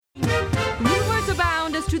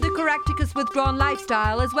Caractacus' withdrawn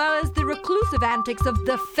lifestyle, as well as the reclusive antics of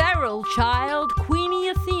the feral child, Queenie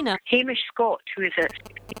Athena. Hamish Scott, who is a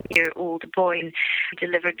 16-year-old boy, and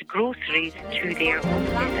delivered groceries to their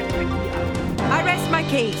office. I rest my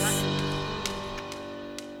case.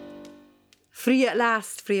 Free at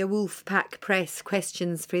last, frae a wolf pack press,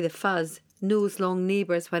 questions frae the fuzz, nose-long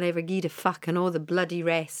neighbours whenever gied a fuck and all the bloody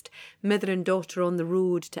rest, mither and daughter on the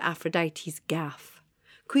road to Aphrodite's gaff.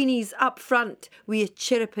 Queenie's up front wi' a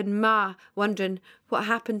chirrupin' ma, wondering what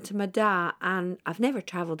happened to my da, and I've never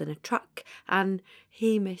travelled in a truck, and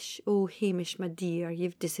Hamish, oh Hamish, my dear,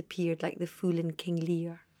 you've disappeared like the fool in King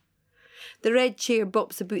Lear. The red chair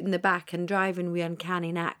bops about in the back, and driving wi'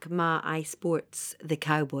 uncanny knack, ma I sports the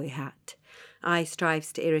cowboy hat. I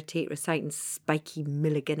strives to irritate, reciting spiky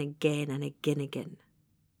Milligan again and again.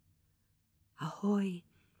 Ahoy,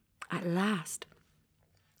 at last,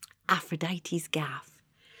 Aphrodite's gaff.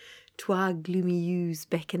 Twa gloomy yews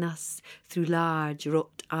beckon us, through large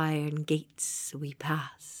wrought iron gates we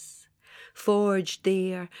pass. Forged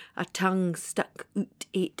there, a tongue stuck out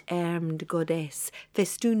 8-armed goddess,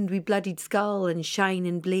 festooned wi' bloodied skull and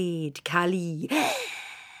shining blade, Kali,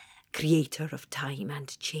 creator of time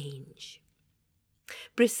and change.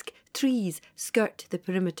 Brisk trees skirt the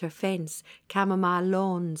perimeter fence, chamomile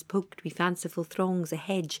lawns poked wi' fanciful throngs, a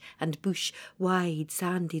hedge and bush, wide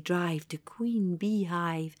sandy drive to Queen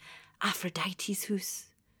Beehive, Aphrodite's hoose.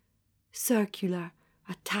 Circular,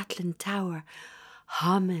 a tattling tower,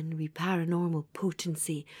 humming wi' paranormal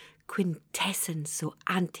potency, quintessence o'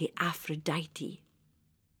 anti-Aphrodite.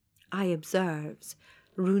 I observes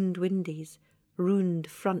ruined windies, ruined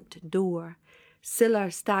front door, siller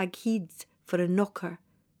stag heeds for a knocker,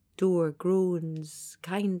 door groans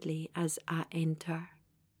kindly as I enter.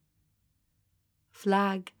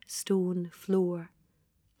 Flag, stone, floor,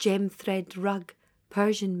 gem thread rug,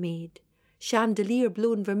 Persian made, chandelier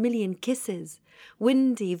blown vermilion kisses,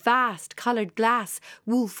 windy, vast, coloured glass,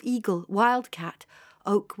 wolf, eagle, wildcat,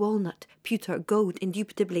 oak, walnut, pewter, gold,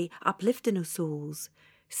 indubitably uplifting o' souls,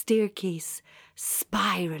 staircase,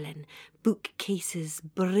 spiralling, bookcases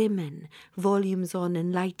brimming, volumes on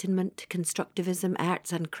enlightenment, constructivism,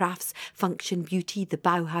 arts and crafts, function, beauty, the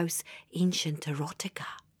Bauhaus, ancient erotica.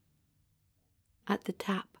 At the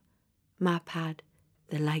tap, my pad,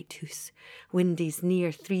 the lighthouse, windies near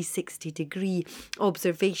 360-degree,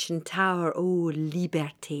 observation tower, oh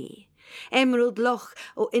liberté. Emerald loch,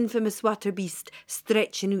 oh infamous water beast,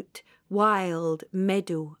 stretching out, wild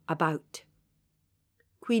meadow about.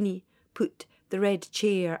 Queenie put the red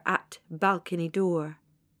chair at balcony door.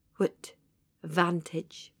 What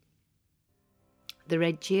vantage! The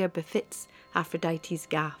red chair befits Aphrodite's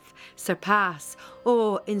gaff, surpass,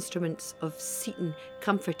 oh instruments of seating,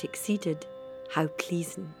 comfort exceeded. How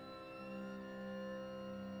pleasing.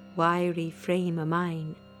 Wiry frame o'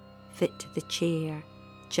 mine fit the chair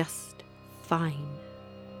just fine.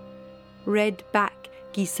 Red back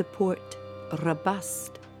gie support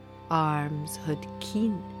robust, arms hood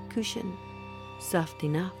keen cushion, soft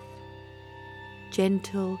enough.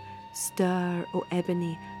 Gentle stir o'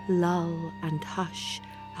 ebony, lull and hush,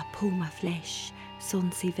 a poma flesh,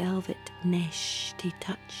 sonsy velvet nesh to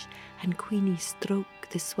touch, and Queenie stroke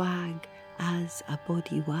the swag as a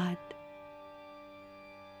body wad.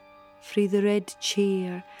 Frae the red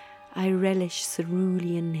chair I relish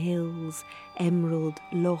cerulean hills, emerald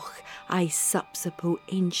loch, I sups upo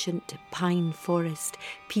ancient pine forest,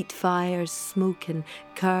 peat fires smoking,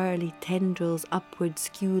 curly tendrils upward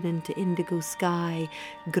skewing to indigo sky,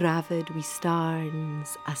 gravid wi'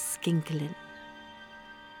 starns a skinkling.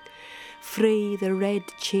 Frae the red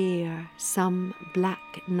chair some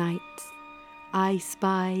black nights I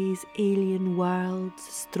spies alien worlds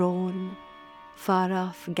strawn, far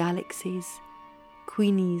off galaxies,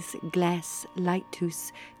 Queenie's glass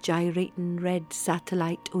lighthouse, gyrating red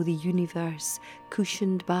satellite o' the universe,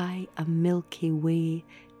 cushioned by a Milky Way,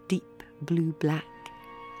 deep blue-black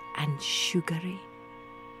and sugary.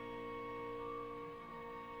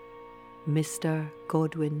 Mr.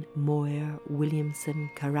 Godwin Moyer Williamson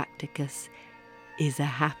Caractacus is a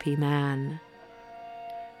happy man.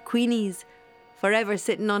 Queenie's forever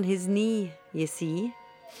sitting on his knee, ye see.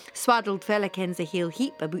 Swaddled fella kens a whole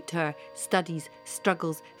heap about her studies,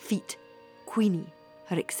 struggles, feet. Queenie,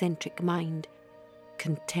 her eccentric mind,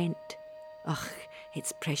 content. Ugh,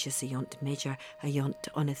 it's precious ayont measure, ayont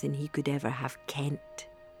onything he could ever have kent.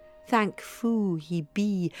 Thank foo he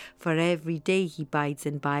be, for every day he bides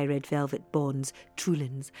and buy red velvet bonds,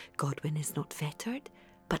 trulins. Godwin is not fettered,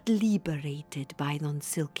 but liberated by thon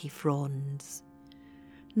silky fronds.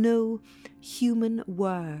 No human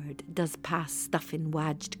word does pass stuffing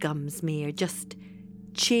wadged gums mere, just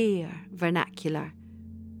chair vernacular.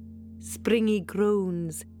 springy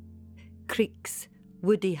groans, creaks,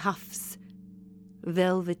 woody huffs,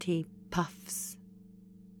 velvety puffs.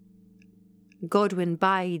 Godwin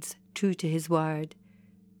bides true to his word,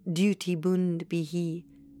 duty bound be he,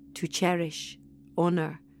 to cherish,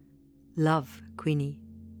 honour, love Queenie.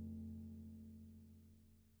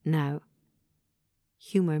 Now,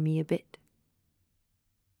 humour me a bit.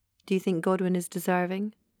 Do you think Godwin is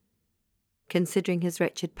deserving? Considering his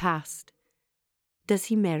wretched past, does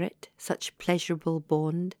he merit such pleasurable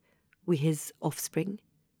bond with his offspring?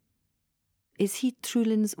 Is he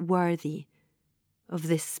Trulans worthy of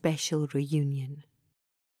this special reunion?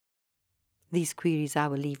 These queries I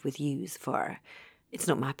will leave with yous, for it's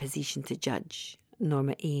not my position to judge, nor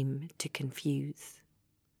my aim to confuse.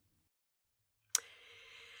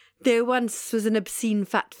 There once was an obscene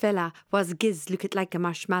fat fella, was giz looked like a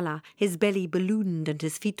marshmallow, his belly ballooned and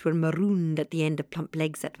his feet were marooned at the end of plump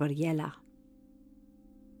legs that were yellow.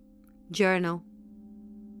 Journal,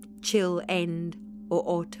 chill end o'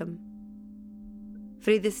 autumn.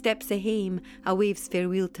 Frae the steps o' hame, I waves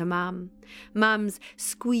farewell to Mam. Mam's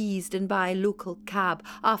squeezed and by local cab,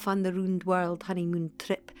 off on the round world honeymoon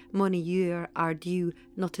trip, mony year are due,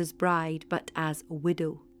 not as bride but as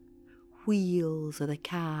widow. Wheels o' the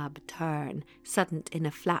cab turn, sudden in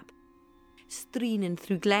a flap. Streening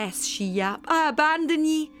through glass she yap, I abandon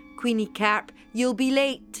ye, Queenie Carp, you'll be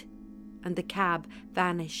late. And the cab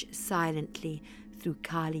vanish silently through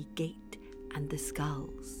Cali Gate and the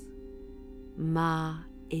skulls. Ma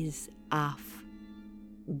is off.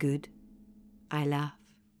 Good, I laugh.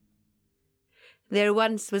 There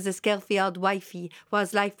once was a skelfy auld wifey,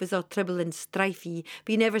 whase life was all trouble and strifey,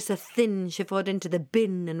 being ever so thin she fought into the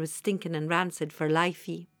bin and was stinking and rancid for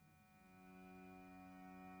lifey.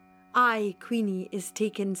 I, Queenie, is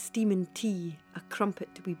taking steaming tea, a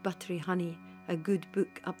crumpet with buttery honey, a good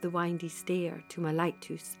book up the windy stair to my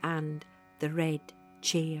lighthouse and the red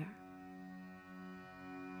chair.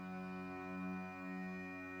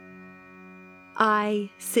 I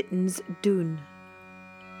sittens doon.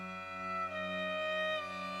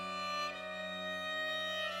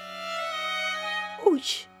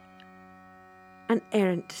 Ouch! An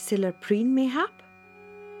errant siller preen, mayhap?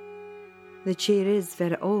 The chair is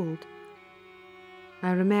very old.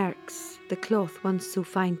 I remarks the cloth once so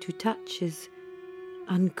fine to touch is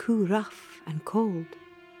uncoo rough and cold.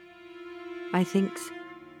 I thinks,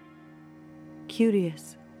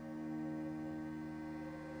 curious.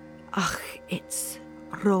 Ach, it's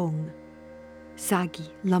wrong. Saggy,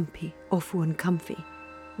 lumpy, awful uncomfy.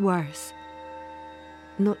 Worse,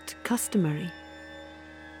 not customary.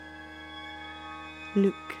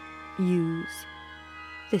 Look, yous.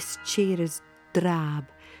 This chair is drab,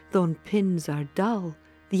 thon pins are dull,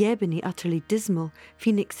 the ebony utterly dismal,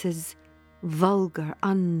 phoenixes vulgar,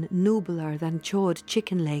 unnobler than chawed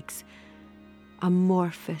chicken legs,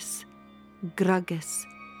 amorphous, gruggous,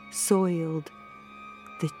 soiled.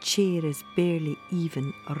 The chair is barely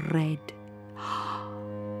even red.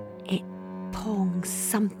 It pongs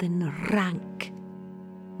something rank,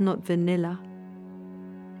 not vanilla.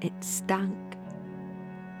 It stank.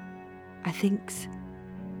 I thinks,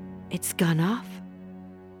 it's gone off.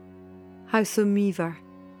 Howsomever,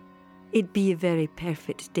 it'd be a very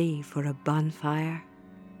perfect day for a bonfire.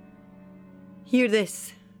 Hear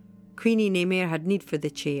this, Queenie nae mair had need for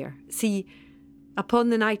the chair. See,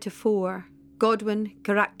 upon the night afore, Godwin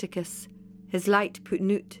Caractacus, his light put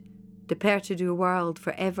out, departed to a world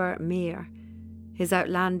for ever mere, his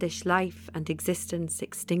outlandish life and existence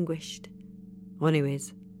extinguished.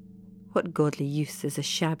 Anyways, what godly use is a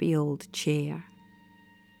shabby old chair?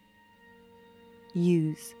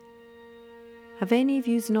 Yous. Have any of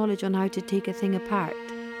yous knowledge on how to take a thing apart?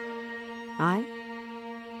 Aye?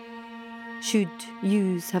 Should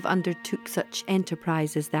yous have undertook such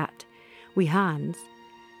enterprise as that, wi' hands,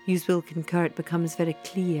 yous will concur it becomes very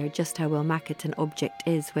clear just how well mackit an object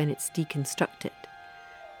is when it's deconstructed.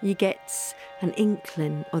 You gets an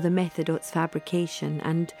inkling o' the method o' its fabrication,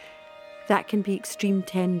 and that can be extreme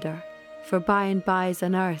tender, for by and by's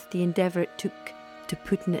unearthed the endeavour it took to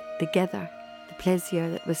putting it together, the pleasure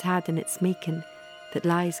that was had in its making, that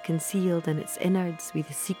lies concealed in its innards with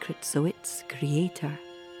the secrets o' its creator.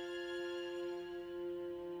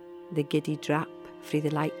 The giddy drap frae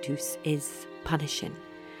the lighthouse is punishing.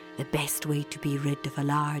 The best way to be rid of a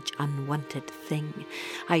large unwanted thing.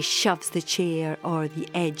 I shoves the chair o'er the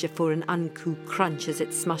edge afore an uncouth crunch as it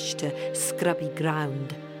smushed to scrubby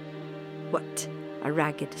ground. What a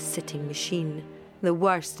ragged sitting machine, the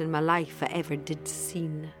worst in my life I ever did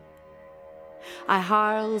seen. I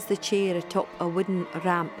hurls the chair atop a wooden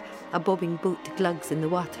ramp, A bobbing boat glugs in the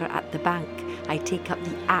water at the bank. I take up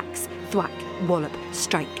the axe, thwack, wallop,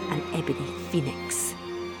 strike an ebony phoenix.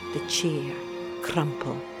 The chair,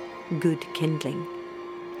 crumple, good kindling.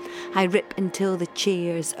 I rip until the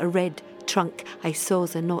chair's a red trunk. I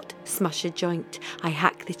saws a knot, smash a joint. I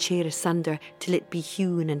hack the chair asunder till it be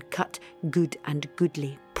hewn and cut good and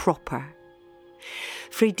goodly, proper.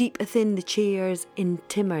 Frae deep athin the chairs in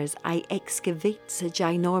timbers I excavates a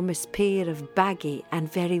ginormous pair of baggy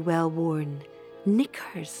and very well worn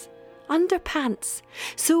knickers, underpants.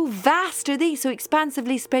 So vast are they, so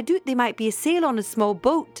expansively spread out they might be a sail on a small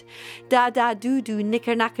boat. Da-da-doo-doo,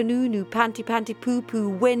 knicker-knacker-noo-noo, panty-panty-poo-poo,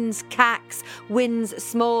 wins cacks, wins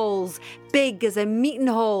smalls, big as a meeting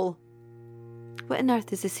hall. What on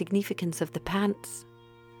earth is the significance of the pants?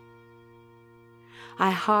 I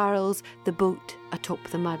harls the boat atop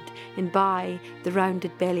the mud, and by the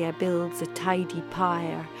rounded belly I builds a tidy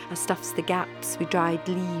pyre. I stuffs the gaps with dried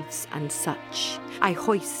leaves and such. I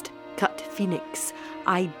hoist cut phoenix,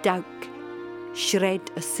 I douk, shred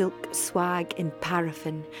a silk swag in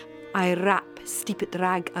paraffin. I wrap steepet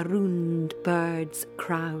rag a round bird's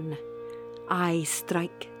crown. I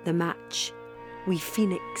strike the match, we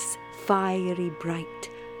phoenix fiery bright.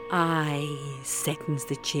 I settens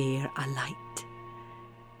the chair alight.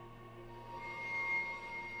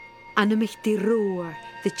 And mich the roar,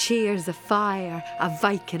 the chairs afire, a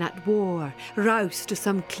Viking at war, roused to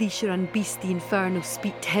some cliché and beastie inferno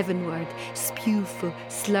speed heavenward, spewful,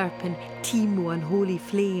 slurping, timo and holy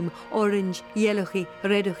flame, orange, yellowchy,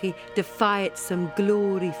 redochy, defiant some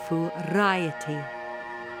gloryful riety.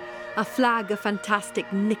 A flag of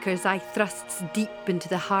fantastic knickers I thrusts deep into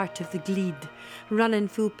the heart of the glede. Running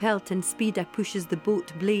full pelt and speed I pushes the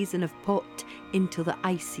boat blazing of pot into the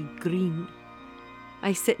icy green.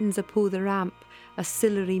 I sittens upo the ramp, a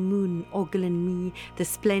silvery moon ogling me, the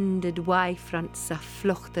splendid Y-fronts a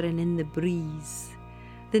flochtering in the breeze.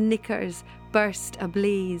 The knickers burst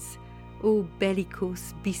ablaze, o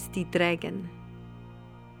bellicose beastie dragon.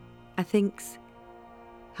 I thinks,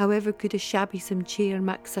 however could a shabby-some chair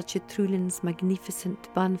mak such a trulin's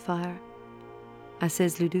magnificent bonfire? I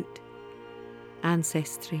says Ludut,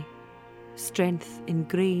 ancestry, strength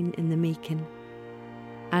ingrained in the making.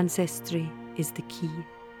 Ancestry is the key.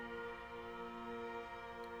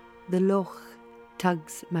 The loch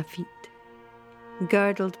tugs my feet,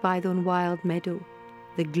 girdled by thon wild meadow,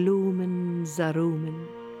 the gloamins are roaming,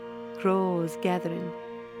 crows gathering,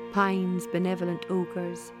 pines benevolent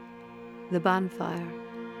ogres, the bonfire,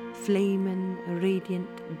 flaming a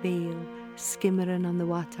radiant bale, skimmering on the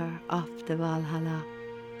water off the Valhalla.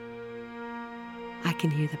 I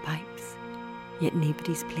can hear the pipes, yet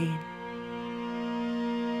nobody's playing.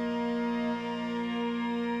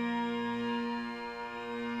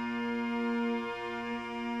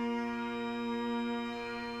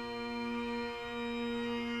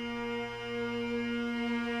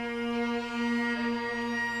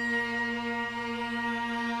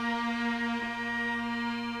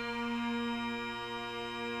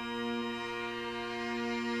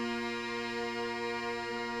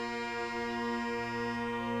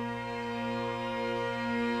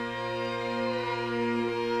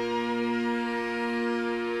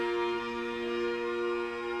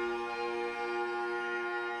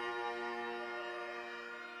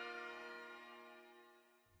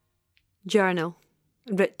 Journal,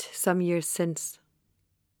 writ some years since.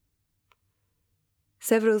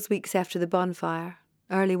 Several weeks after the bonfire,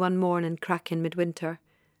 early one morning cracking midwinter,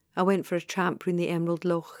 I went for a tramp round the Emerald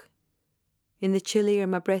Loch. In the chill air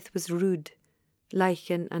my breath was rude,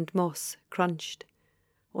 lichen and moss crunched.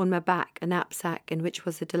 On my back a knapsack in which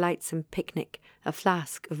was a delightsome picnic, a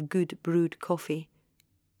flask of good brewed coffee.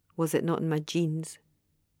 Was it not in my jeans?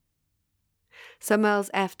 Some miles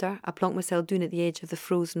after, I plonked myself down at the edge of the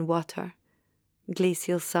frozen water.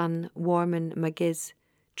 Glacial sun warming my giz,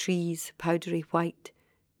 trees powdery white,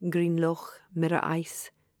 green loch, mirror ice,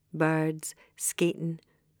 birds skating,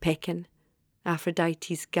 pecking,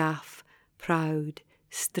 Aphrodite's gaff, proud,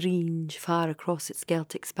 strange, far across its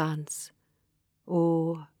gelt expanse.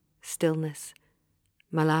 Oh, stillness,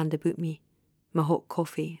 my land about me, my hot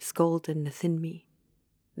coffee scalding within me.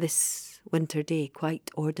 This winter day quite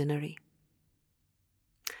ordinary.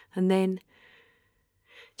 And then,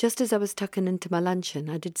 just as I was tucking into my luncheon,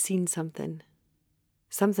 I did seen something.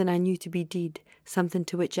 Something I knew to be deed, something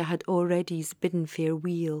to which I had already bidden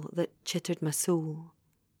farewell that chittered my soul.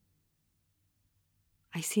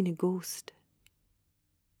 I seen a ghost.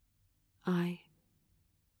 Aye.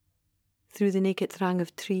 Through the naked throng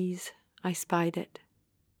of trees, I spied it.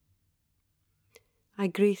 I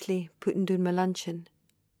greatly putting down my luncheon.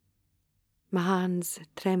 My hands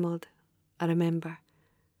trembled, I remember.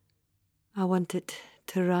 I wanted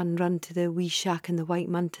to run to the wee shack in the White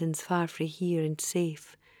Mountains far frae here and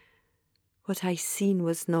safe. What I seen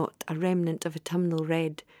was not a remnant of autumnal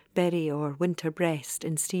red, berry or winter breast,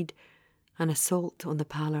 instead an assault on the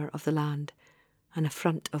pallor of the land, an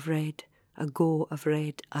affront of red, a go of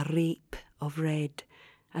red, a rape of red,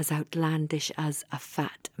 as outlandish as a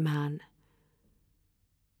fat man.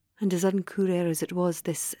 And as uncourer as it was,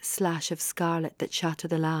 this slash of scarlet that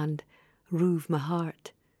shattered the land, ruve my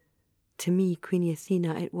heart. To me, Queenie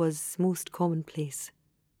Athena, it was most commonplace,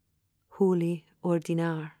 wholly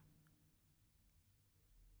ordinaire.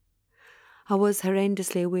 I was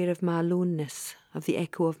horrendously aware of my aloneness, of the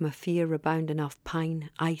echo of my fear rebounding off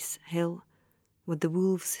Pine, Ice, Hill. Would the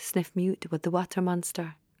wolves sniff me out? Would the water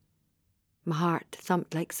monster? My heart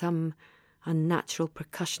thumped like some unnatural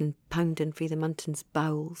percussion pounding through the mountain's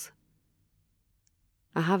bowels.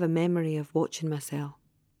 I have a memory of watching myself.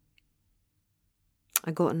 I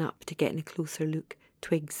gotten up to get in a closer look.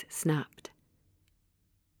 Twigs snapped.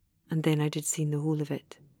 And then I did seen the whole of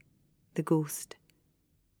it, the ghost,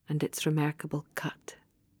 and its remarkable cut.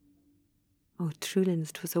 Oh,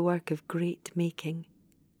 Trulins, 'twas a work of great making.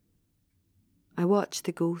 I watched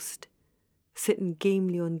the ghost, sitting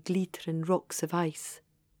gamely on glittering rocks of ice.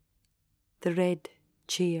 The red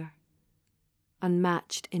chair,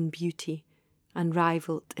 unmatched in beauty,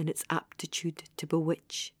 unrivalled in its aptitude to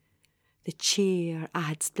bewitch. The chair I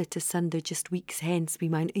had split asunder just weeks hence wi'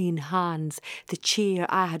 mine own hands, the chair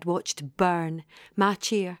I had watched burn, my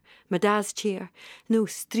chair, my da's chair, no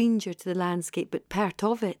stranger to the landscape but part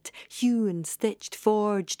of it, hewn, stitched,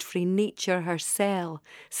 forged frae nature hersel,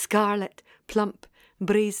 scarlet, plump,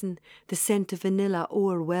 brazen, the scent of vanilla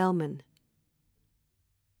o'erwhelming.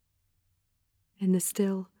 In the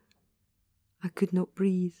still, I could not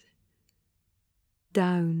breathe.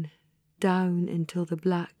 Down until the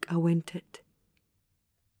black I went it.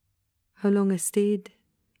 How long I stayed?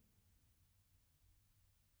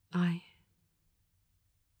 Aye.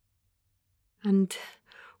 And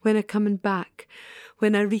when I coming back,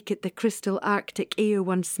 when I reek at the crystal Arctic air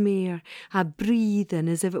once mair, I breathin'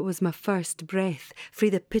 as if it was my first breath,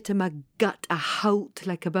 frae the pit o' my gut I howlt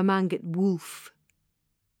like a bemangit wolf.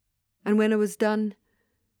 And when I was done,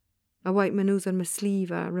 I wiped my nose on my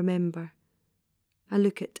sleeve, I remember. I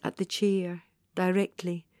looked at the chair,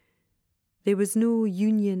 directly. There was no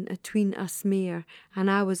union atween us mair, and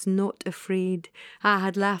I was not afraid. I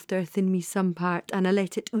had laughter within me some part, and I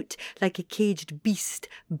let it out like a caged beast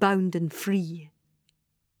bounden free.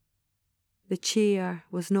 The chair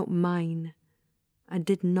was not mine. I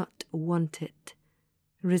did not want it.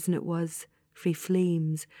 Risen it was, frae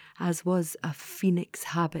flames, as was a phoenix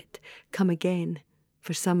habit, come again,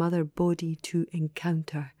 for some other body to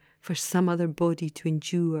encounter, for some other body to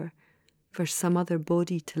endure, for some other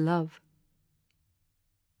body to love.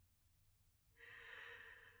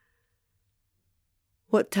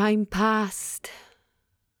 What time passed,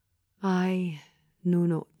 I know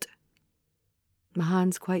not. My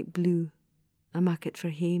hands quite blue, I mak it for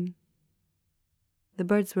hame. The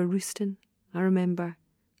birds were roosting, I remember.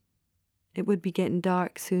 It would be getting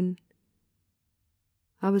dark soon.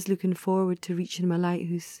 I was looking forward to reaching my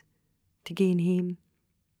lighthouse, to gain hame,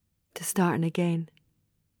 to starting again.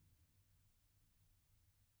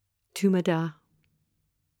 To my da,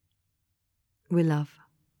 wi' love.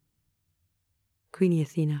 Queenie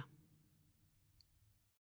Athena.